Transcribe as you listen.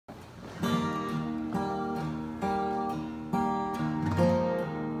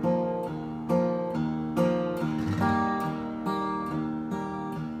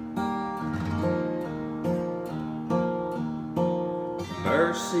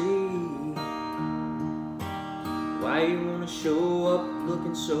mercy. Why you wanna show up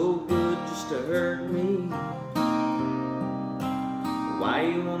looking so good just to hurt me?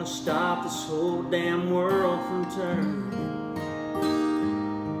 Why you wanna stop this whole damn world from turning?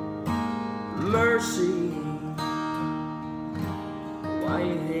 Mercy. Why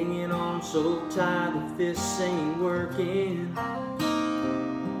you hanging on so tight if this ain't working?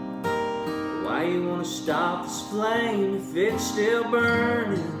 Why you wanna stop this flame if it's still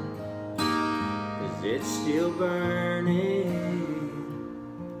burning? 'Cause it's still burning.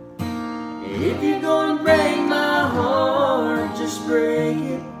 If you're gonna break my heart, just break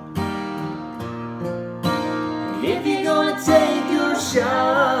it. And if you're gonna take your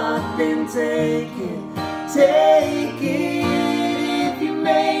shot, then take it, take it. If you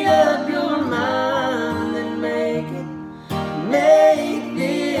made up your mind, then make it, make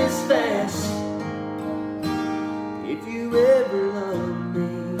this fast. If you ever love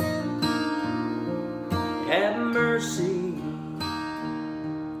me, have mercy.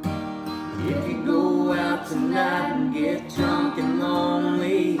 If you go out tonight and get drunk and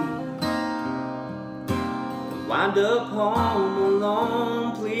lonely, wind up home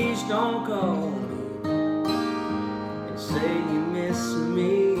alone, please don't call me and say you miss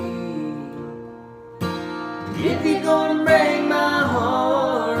me. If you're gonna break my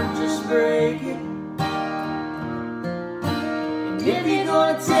heart, just break it. And if you're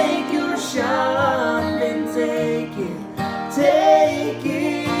gonna take your shot, then take it, take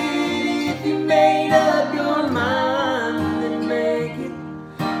it. If you made up your mind, then make it,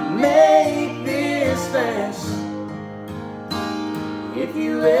 make this fast. If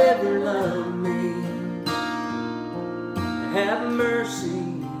you ever love me, have mercy.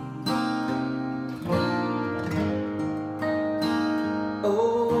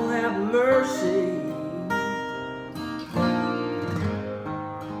 Oh, have mercy.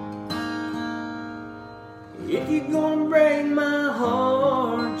 If you're gonna break my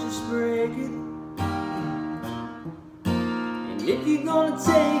heart, just break it. And if you're gonna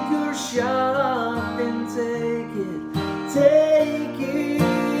take your shot, then take it, take it.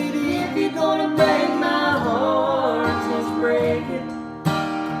 If you're gonna break my heart, just break it.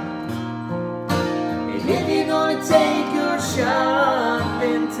 And if you're gonna take your shot,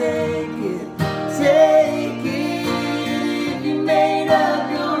 then take it, take it. If you made up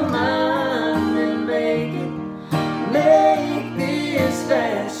your mind, then make it, make this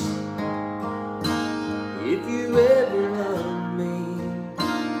fast. If you ever love me,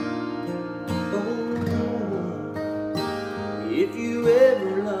 oh, if you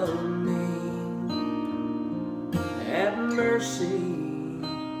ever love me, have mercy.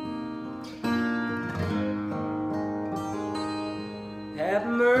 Have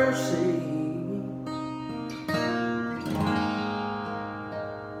mercy.